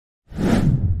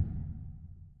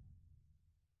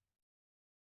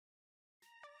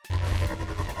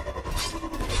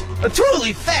A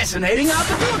truly fascinating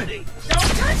opportunity. Don't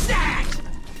touch that!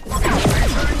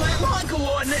 Transferring my lawn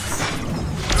coordinates.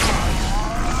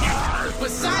 For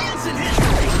science and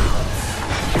history.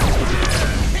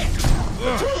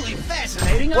 A truly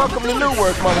fascinating Welcome to New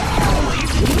Work, mother.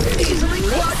 Easily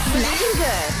crush me.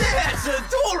 That's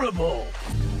adorable.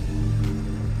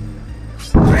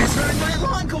 Transferring my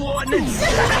lawn coordinates.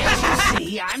 As you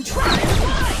see, I'm trying to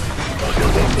lie.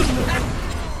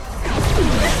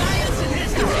 Science and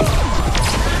history.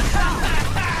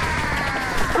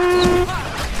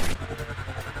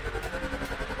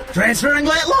 Transferring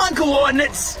my lawn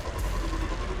coordinates.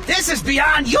 This is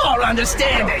beyond your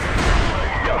understanding.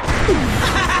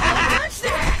 What's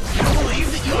that? You believe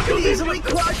that you can easily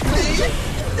crush me?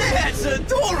 That's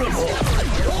adorable.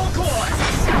 At all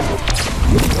costs.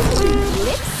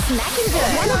 Lips smacking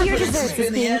good. One of your desserts is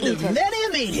Been the being end of eaten. many a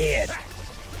meathead.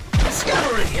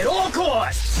 Discovery at all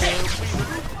costs.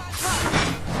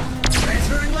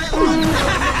 Transferring my lawn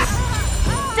coordinates.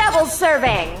 Double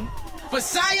serving. For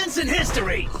science and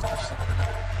history.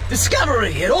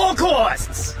 Discovery at all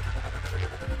costs.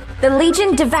 The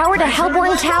Legion devoured a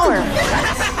Hellborn tower.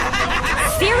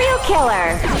 Serial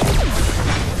killer.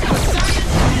 For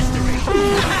science and history.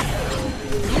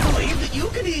 You believe that you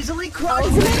can easily crush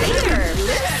me?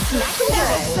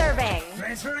 Double serving.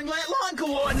 Transferring light lawn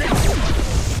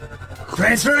coordinates.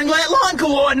 Transferring light lawn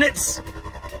coordinates.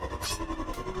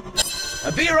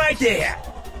 I'll be right there.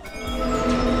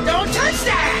 Don't touch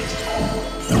that!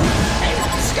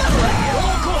 Discovery at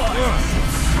all costs.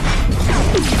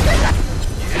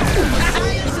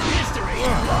 Science and history.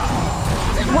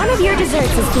 One of your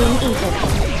desserts is being eaten.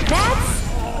 That's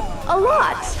a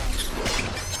lot.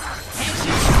 Can't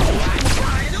you see I'm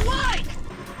trying to like?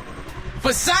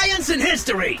 For science and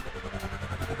history.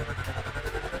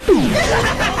 Don't touch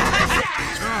that!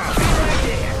 I'll be right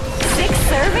there. 6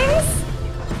 servings?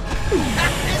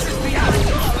 This is beyond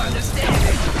your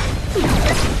understanding.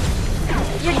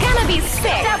 You're gonna be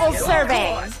sick. Double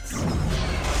serving.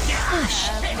 Hush.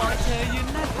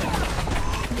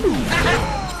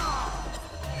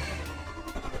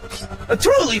 A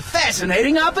truly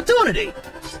fascinating opportunity.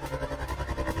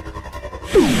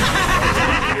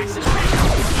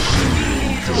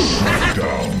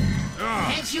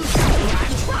 Can't you see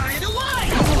I'm trying to lie?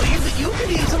 You believe that you can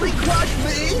easily crush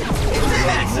me?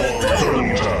 That's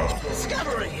adorable.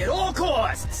 Discovery at all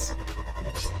costs.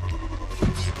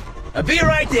 I'll be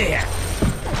right there.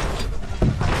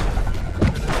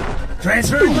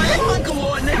 Transferring my lawn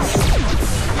coordinates. Be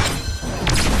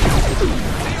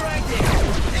right there.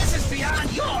 This is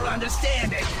beyond your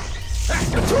understanding.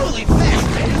 That's a truly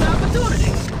fascinating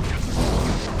opportunity.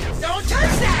 Don't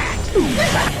touch that!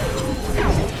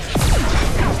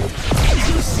 As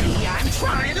you see, I'm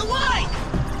trying to like.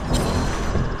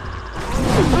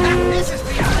 This is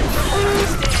beyond your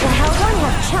understanding. The Hellborn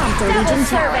have chomped the Legion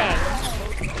tower.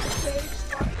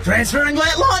 Transferring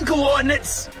light lawn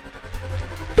coordinates.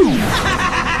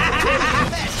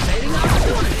 Fascinating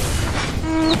opportunity.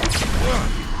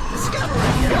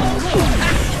 Discovery at all costs.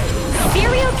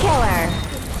 Serial killer.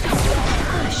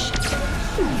 Hush.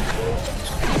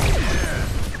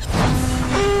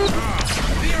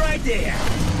 Be right there.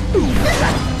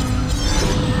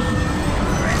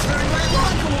 Transferring light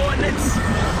lawn coordinates.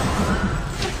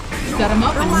 Set him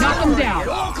up and knock him down. At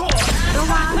all costs.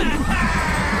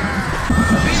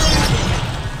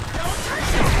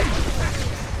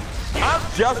 I'm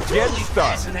just getting started.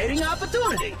 Fascinating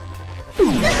opportunity.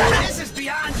 This is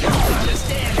beyond your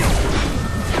understanding.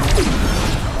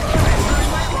 Transferring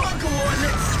my lawn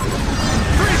coordinates.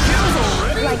 3 kills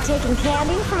already. Like taking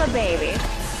candy from a baby.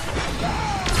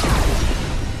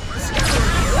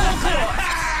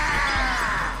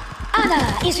 Honor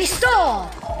is restored.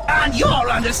 On your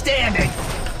understanding.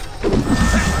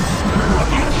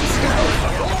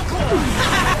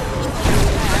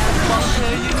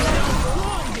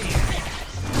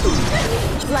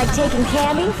 Like taking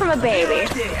candy from a baby.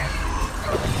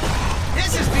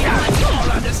 This is beyond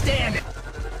your understanding.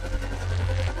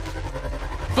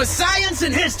 For science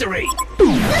and history.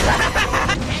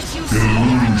 Can't you see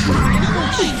I'm trying to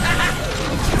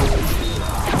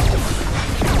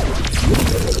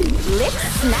Lips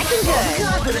smacking good.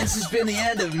 Confidence has been the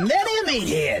end of many a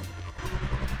meathead.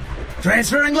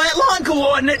 Transferring light lawn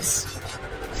coordinates.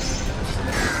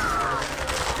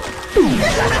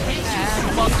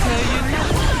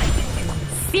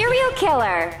 Serial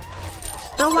killer.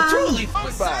 Truly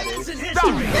for science and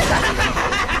history.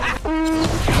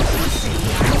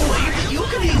 You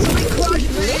can easily crush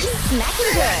me.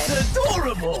 Smacking That's good.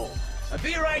 adorable. I'll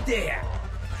be right there.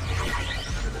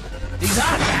 These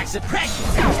aren't back suppression.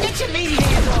 Get your meaty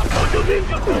hands off.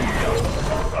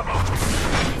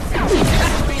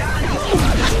 That's beyond your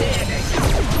understanding.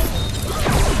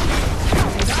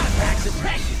 Back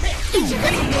suppression. Get your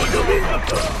meaty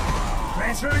hands off.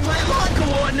 Transferring my lawn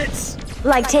coordinates.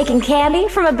 Like taking candy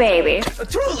from a baby.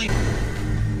 Truly.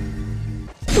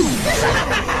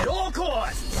 At all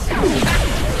costs.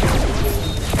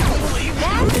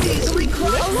 That's Easily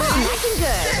crushed. looking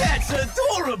good. That's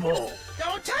adorable.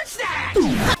 Don't touch that.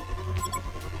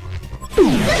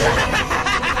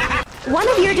 One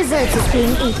of your desserts is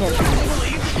being eaten. You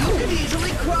can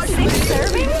easily crush me.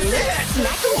 Servings?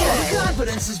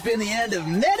 Confidence has been the end of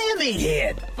many a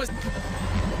meathead.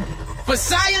 For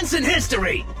science and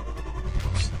history.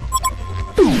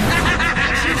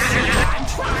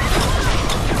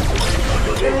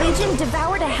 Your legion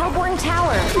devoured a hellborn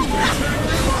tower.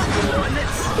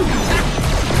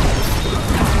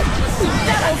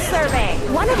 Double serving.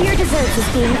 One of your desserts is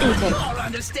being eaten. Your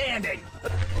understanding.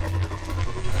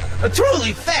 A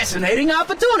truly fascinating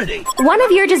opportunity. One of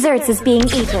your desserts is being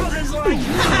eaten.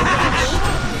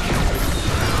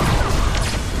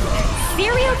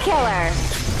 Serial killer.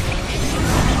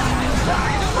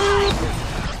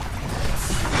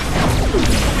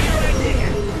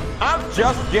 I'm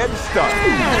just getting started.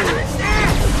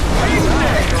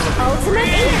 Ultimate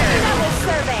eater. Double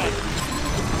serving.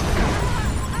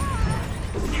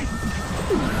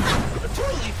 A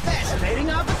truly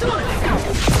fascinating opportunity.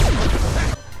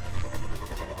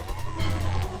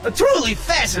 A truly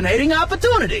fascinating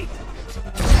opportunity.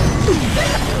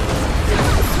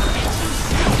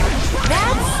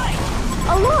 That's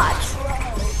a lot.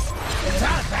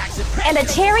 And a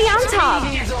cherry on top.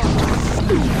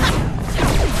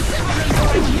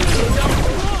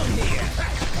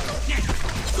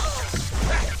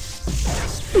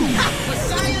 For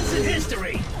science and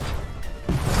history.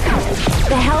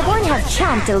 The Hellborn have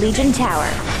chomped a Legion tower.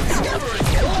 Discovery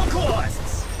at all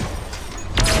costs.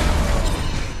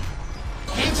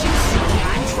 Can't you see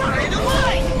I'm trying to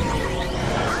win?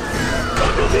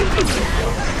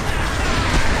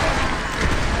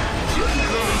 You can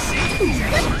really see.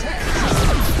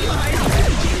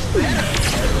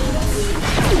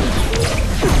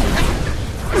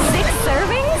 Six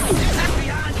servings?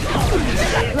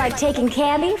 Like taking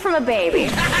candy from a baby.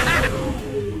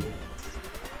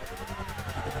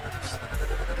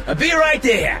 I'll be right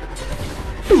there.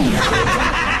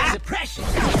 Suppression. I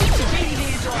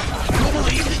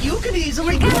believe that you can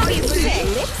easily crush me.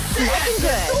 That's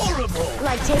adorable.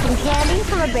 Like taking candy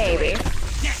from a baby.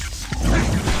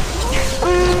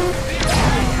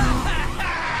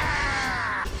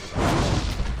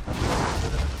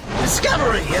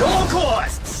 Discovery at all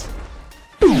costs.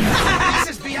 This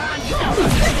is beyond your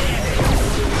understanding.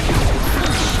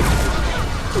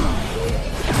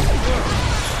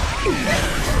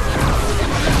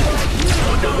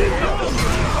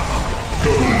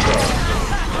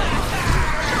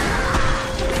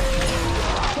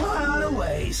 What a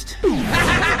waste.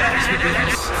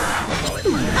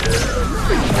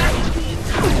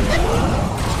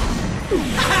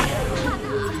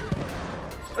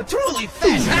 A truly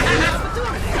fascinating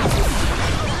opportunity.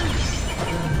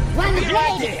 One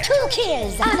blade, 2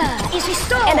 kills. Honor is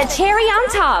restored. And a cherry on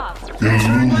top.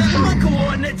 My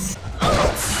coordinates.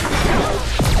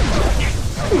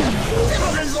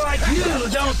 Children like you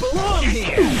don't belong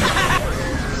here.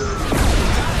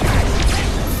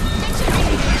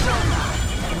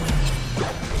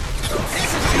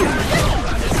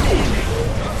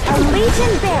 A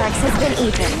Legion barracks has been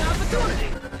eaten.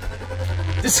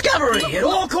 Discovery at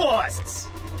all costs.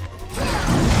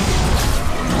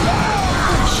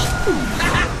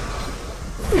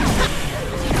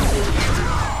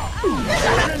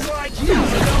 Children like you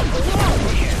don't belong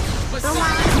here.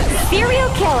 Serial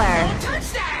killer.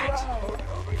 Touch that!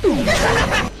 I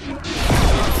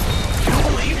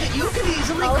believe that you can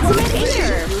easily Ultimate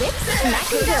eater. Lips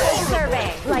smacking good.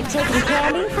 Serving. Like taking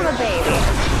candy from a baby.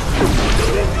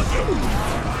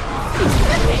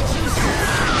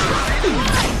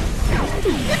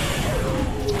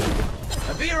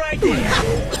 I'll be right there.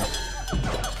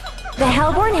 The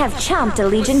Hellborn have chomped a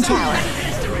Legion tower.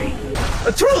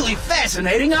 A truly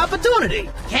fascinating opportunity.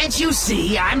 Can't you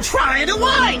see I'm trying to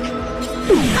win? That's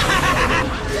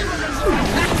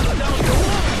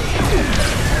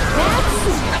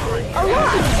a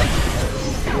lot.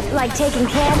 Like taking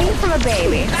candy from a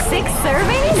baby. 6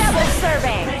 servings? Double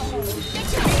serving.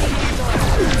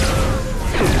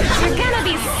 You're gonna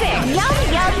be sick. Yum,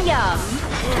 yum, yum.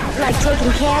 Like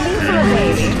taking candy from a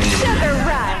baby. Sugar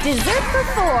rush. Dessert for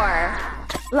 4.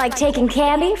 Like taking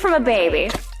candy from a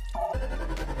baby.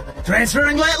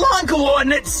 Transferring lawn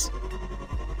coordinates.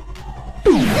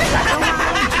 Measuring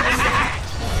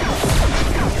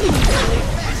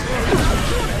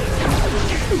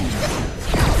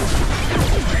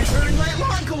my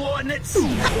lawn coordinates.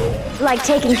 Like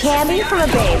taking candy from a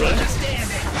baby.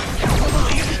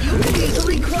 You can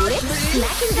easily crush me.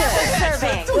 Smacking good.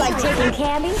 Serving. Like taking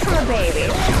candy from a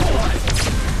baby.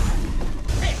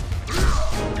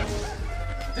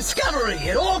 Discovery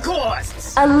at all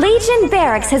costs. A Legion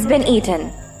barracks has been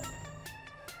eaten.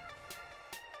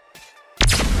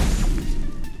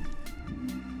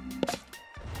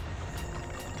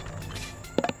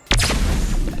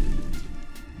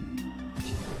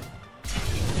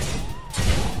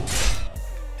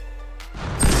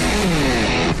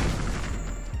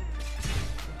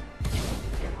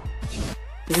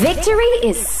 Victory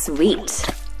is sweet.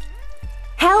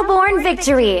 Hellborn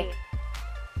victory!